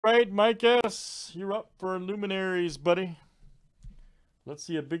Right, Mike S., you're up for Luminaries, buddy. Let's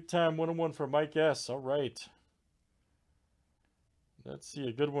see a big time 101 for Mike S. All right. Let's see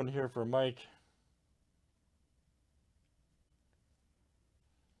a good one here for Mike.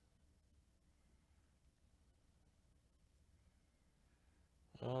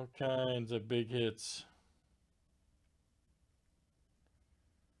 All kinds of big hits.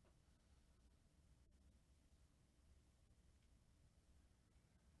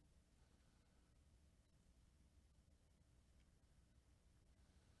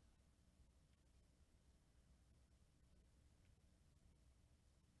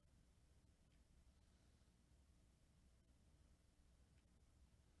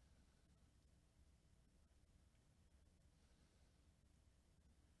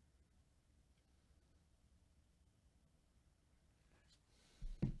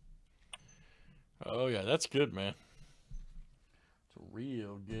 Oh, yeah, that's good, man. It's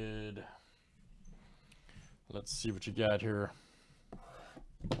real good. Let's see what you got here.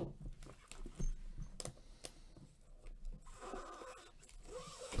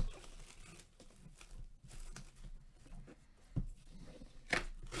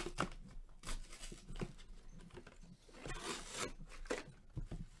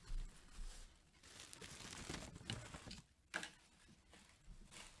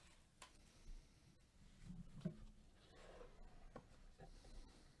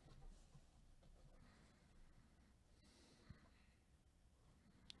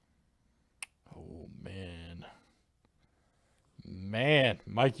 Oh, man. Man,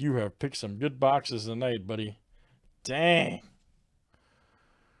 Mike, you have picked some good boxes tonight, buddy. Dang.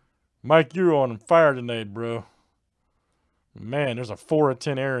 Mike, you're on fire tonight, bro. Man, there's a 4 of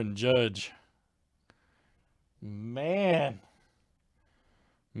 10 Aaron Judge. Man.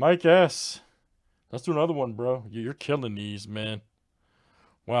 Mike S. Let's do another one, bro. You're killing these, man.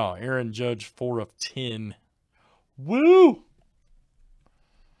 Wow, Aaron Judge, 4 of 10. Woo!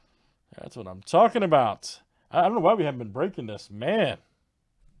 That's what I'm talking about. I don't know why we haven't been breaking this, man.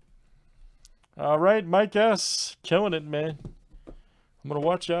 All right, Mike S. Killing it, man. I'm going to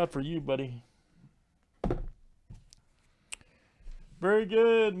watch out for you, buddy. Very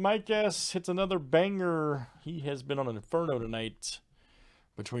good. Mike S. hits another banger. He has been on an inferno tonight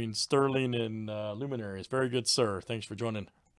between Sterling and Luminaries. Very good, sir. Thanks for joining.